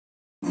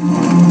Hello,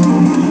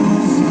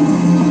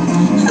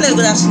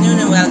 good afternoon,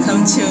 and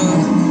welcome to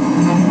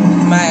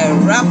my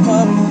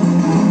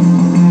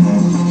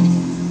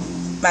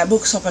my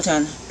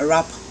Bookswapton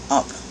wrap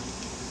up.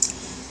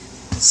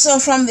 So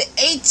from the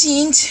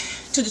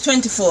 18th to the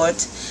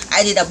 24th,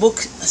 I did a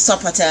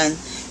Bookswapton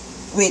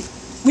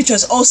which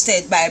was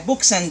hosted by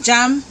Books and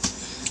Jam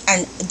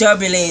and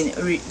Derby Lane.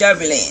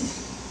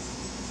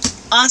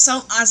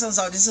 Awesome.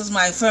 So this was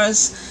my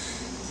first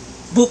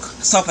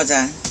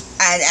Bookswapton,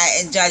 and I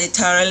enjoyed it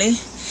thoroughly.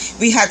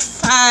 We had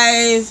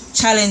 5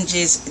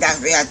 challenges that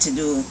we had to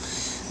do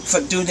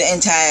the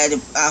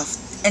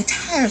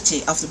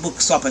entirety of the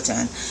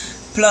Bookswapton.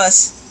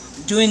 Plus,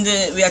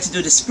 we had to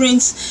do the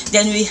sprints.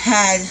 Then we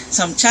had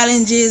some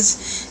challenges,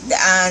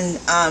 and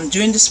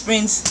during the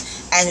sprints,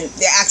 and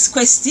they asked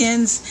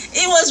questions.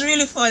 It was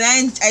really fun.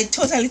 I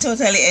totally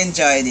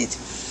enjoyed it,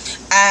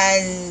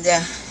 and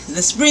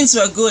the sprints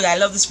were good. I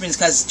love the sprints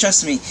because,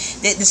 trust me,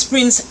 the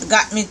sprints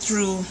got me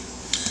through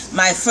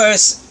my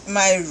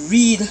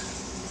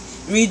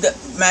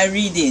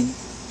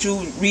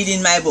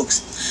reading my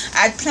books.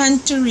 I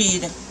planned to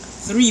read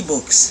 3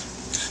 books,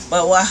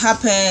 but what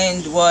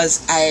happened was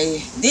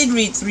I did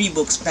read 3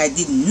 books, but I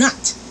did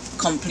not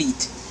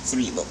complete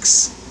 3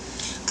 books.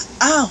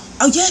 Oh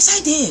yes,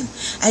 I did.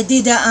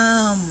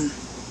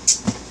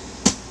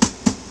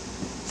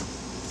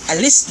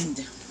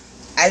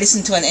 I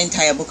listened to an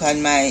entire book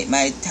on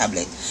my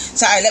tablet.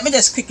 So let me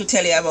just quickly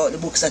tell you about the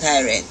books that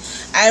I read.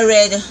 I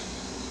read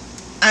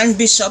Anne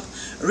Bishop,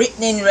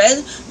 Written in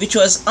Red, which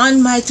was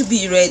on my to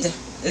be read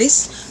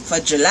list for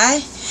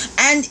July,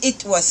 and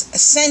it was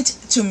sent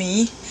to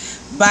me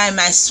by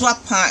my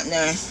swap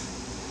partner.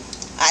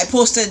 I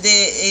posted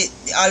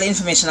all the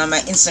information on my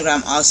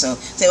Instagram also,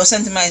 so it was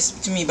sent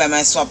to me by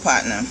my swap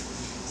partner.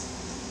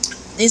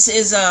 This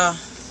is I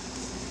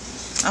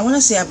want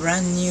to say a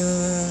brand new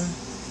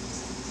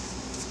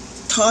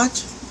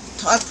thought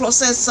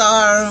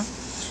processor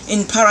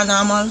in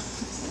paranormal,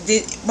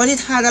 but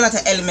it had a lot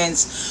of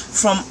elements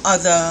from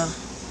other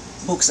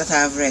books that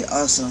I've read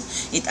also.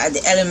 It had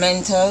the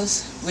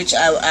elementals, which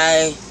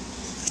I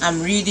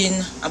am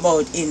reading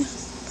about in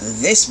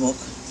this book.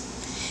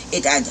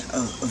 It had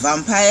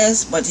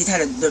vampires, but it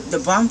had the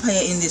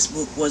vampire in this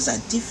book was a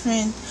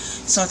different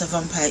sort of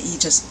vampire. He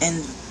just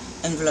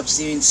envelops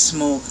you in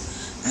smoke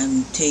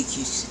and take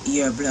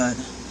your blood.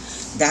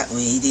 That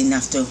way he didn't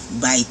have to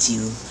bite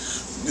you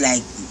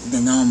like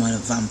the normal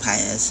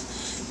vampires.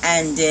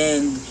 And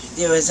then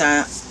there was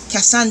a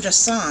Cassandra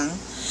Song,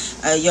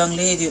 a young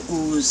lady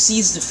who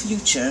sees the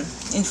future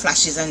in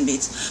flashes and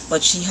bits,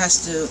 but she has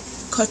to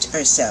cut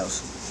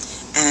herself.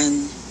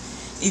 And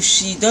if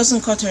she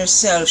doesn't cut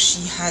herself,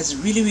 she has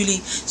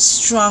really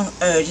strong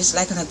urges,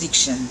 like an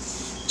addiction,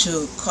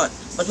 to cut.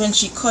 But when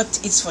she cut,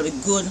 it's for the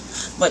good,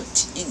 but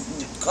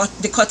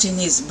the cutting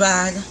is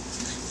bad.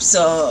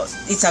 So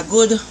it's a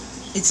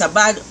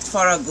bad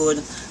for a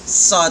good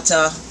sort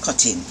of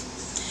cutting.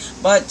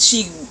 But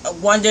she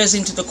wanders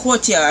into the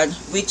courtyard,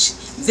 which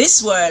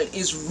this world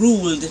is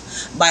ruled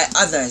by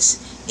others,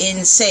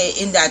 in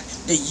that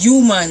the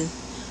human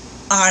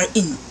are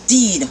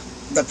indeed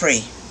the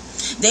prey.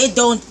 They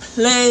don't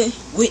play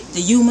with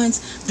the humans.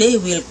 They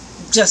will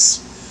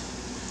just,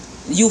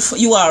 you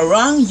are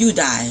wrong, you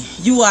die.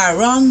 You are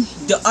wrong,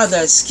 the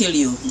others kill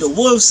you. The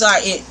wolves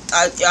are in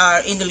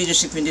the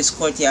leadership in this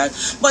courtyard,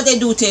 but they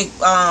do take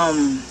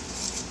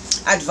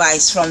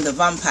advice from the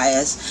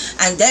vampires.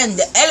 And then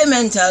the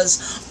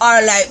elementals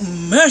are like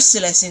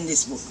merciless in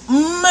this book.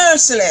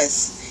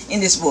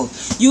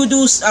 You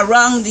do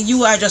wrong,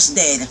 you are just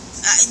dead.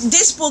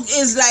 This book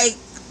is like,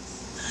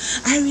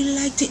 I really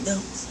liked it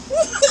though.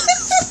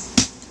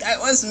 That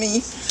was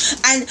me.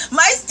 And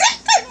my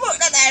second book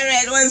that I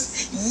read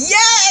was,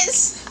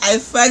 yes, I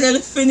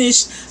finally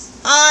finished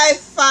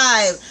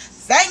I-5.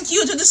 Thank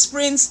you to the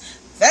sprints.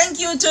 Thank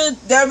you to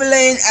Derby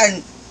Lane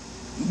and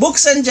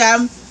Books and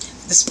Jam.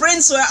 The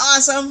sprints were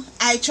awesome.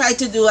 I tried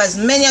to do as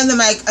many on the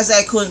mic as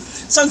I could.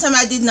 Sometimes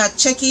I did not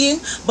check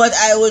in, but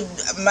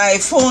my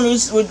phone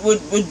would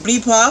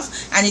bleep off,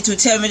 and it would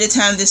tell me the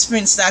time the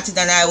sprint started,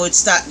 and I would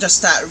start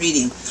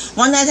reading.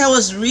 One night I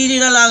was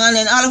reading along, and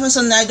then all of a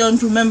sudden I don't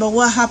remember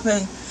what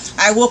happened.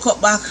 I woke up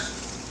back.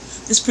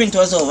 The sprint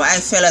was over. I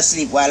fell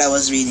asleep while I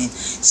was reading.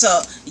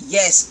 So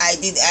yes, I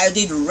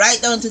did right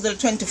down to the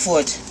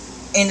 24th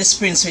in the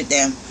sprints with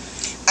them,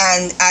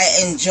 and I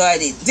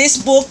enjoyed it. This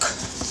book,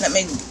 let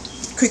me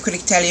quickly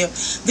tell you,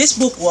 this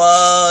book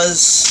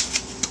was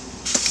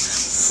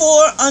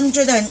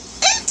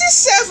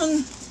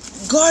 487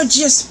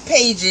 gorgeous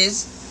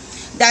pages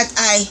that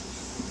I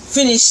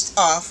finished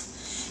off.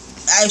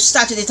 I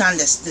started it on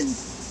the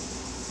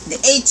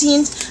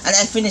 18th, and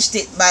I finished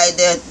it by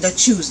the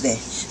Tuesday.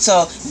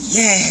 So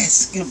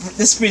yes,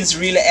 the sprints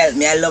really helped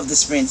me. I love the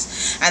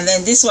sprints. And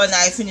then this one,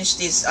 I finished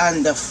this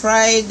on the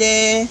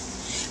Friday,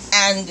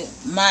 and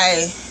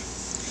my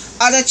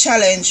other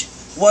challenge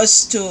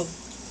was to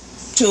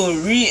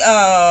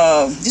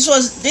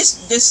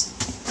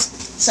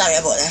sorry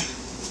about that.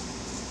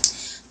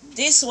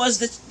 this was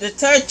the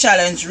third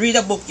challenge. Read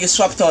a book you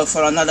swapped out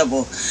for another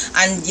book.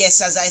 And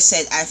yes, as I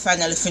said, I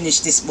finally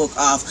finished this book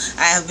off.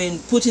 I have been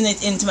putting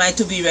it into my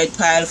to be read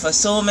pile for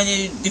so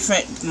many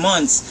different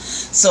months,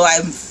 so I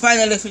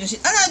finally finished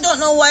it, and I don't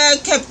know why I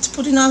kept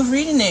putting off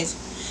reading it.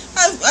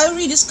 I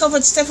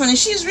rediscovered Stephanie.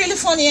 She's really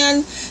funny,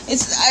 and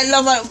I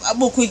love a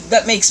book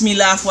that makes me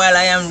laugh while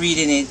I am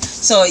reading it.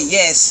 So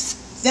yes,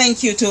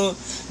 thank you to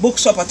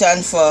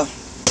Bookswapton for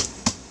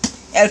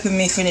helping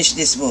me finish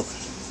this book.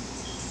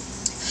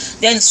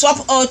 Then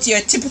swap out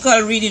your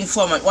typical reading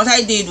format. What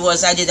I did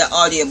was I did an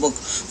audiobook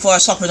for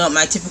swapping out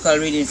my typical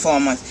reading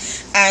format.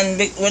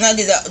 And when I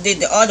did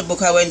the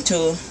audiobook, I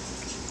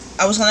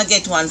was going to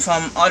get one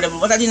from Audible,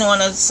 but I didn't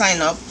want to sign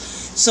up.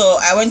 So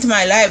I went to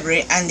my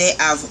library, and they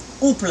have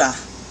Hoopla.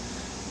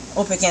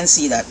 Hope you can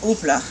see that.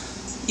 Hoopla.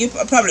 You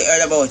probably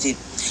heard about it.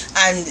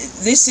 And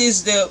this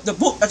is the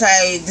book that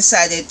I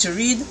decided to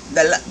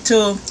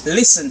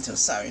listen to,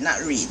 sorry,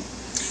 not read,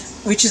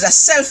 which is a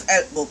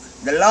self-help book,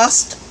 The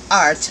Lost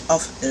Art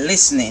of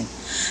Listening.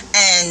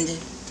 And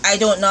I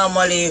don't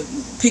normally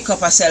pick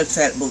up a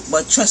self-help book,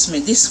 but trust me,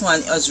 this one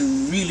is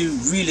really,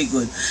 really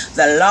good.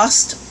 The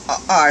Lost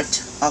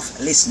Art of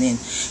Listening.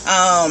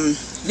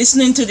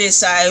 Listening to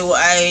this, I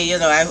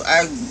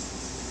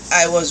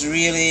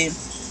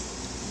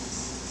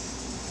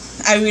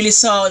really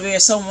saw there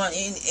someone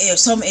in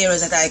some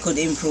areas that I could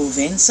improve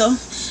in. So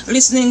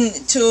listening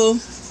to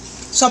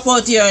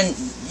support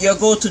your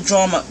go-to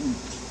drama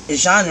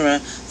genre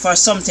for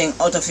something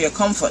out of your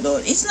comfort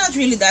zone. It's not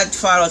really that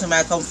far out of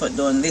my comfort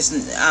zone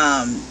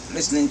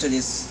listening to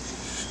this,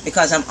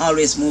 because I'm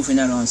always moving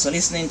around. So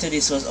listening to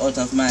this was out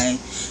of my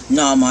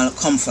normal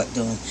comfort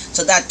zone.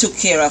 So that took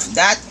care of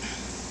that.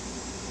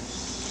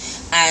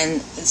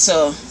 And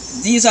so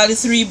these are the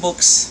 3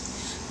 books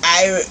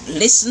I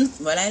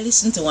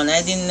listened to one.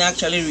 I didn't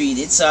actually read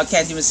it, so I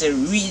can't even say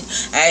read.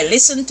 I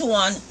listened to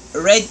one,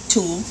 read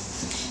 2,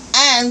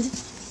 and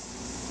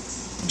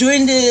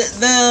during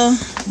the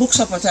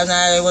Bookswapton,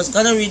 I was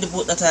gonna read the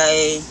book that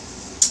I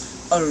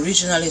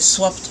originally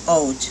swapped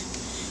out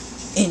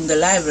in the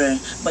library,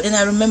 but then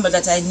I remembered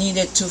that I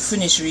needed to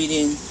finish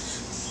reading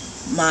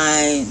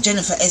my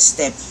Jennifer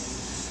Estep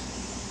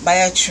by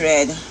a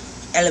thread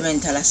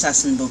Elemental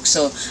Assassin book.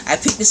 So I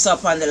picked this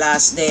up on the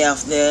last day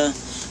of the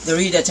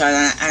readathon,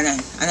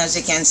 and as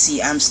you can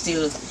see, I'm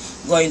still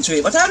going through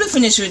it, but I'll be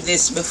finished with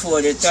this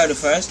before the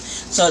 31st.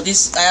 So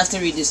this, I have to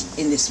read this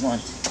in this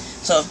month.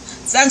 So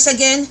thanks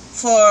again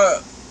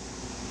for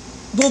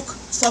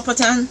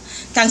Bookswapton.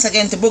 Thanks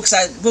again to Books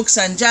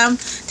and Jam.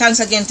 Thanks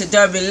again to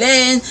Derby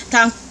Lane.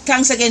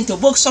 Thanks again to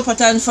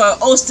Bookswapton for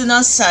hosting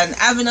us and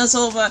having us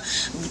over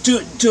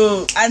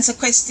to answer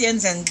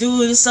questions and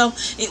do stuff.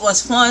 It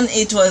was fun.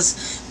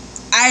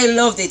 I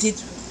loved it.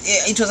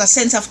 It was a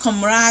sense of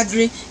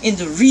camaraderie in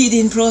the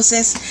reading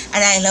process,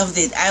 and I loved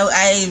it.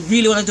 I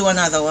really want to do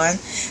another one.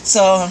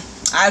 So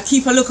I'll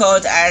keep a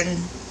lookout and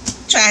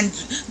try and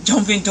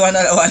jump into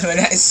another one when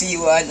I see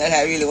one that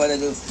I really want to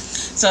do.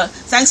 So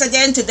thanks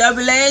again to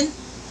Derby Lane,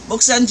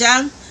 Books and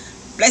Jam.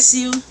 Bless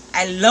you.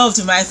 I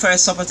loved my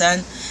first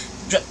Swapperton.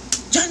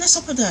 Join a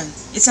Swapperton.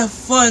 It's a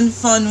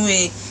fun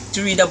way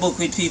to read a book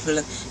with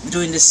people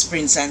doing the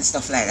sprints and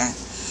stuff like that.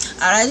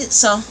 Alright,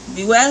 so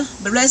be well,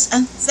 be blessed,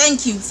 and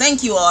thank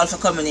you all for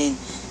coming in.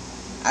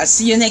 I'll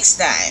see you next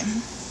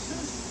time.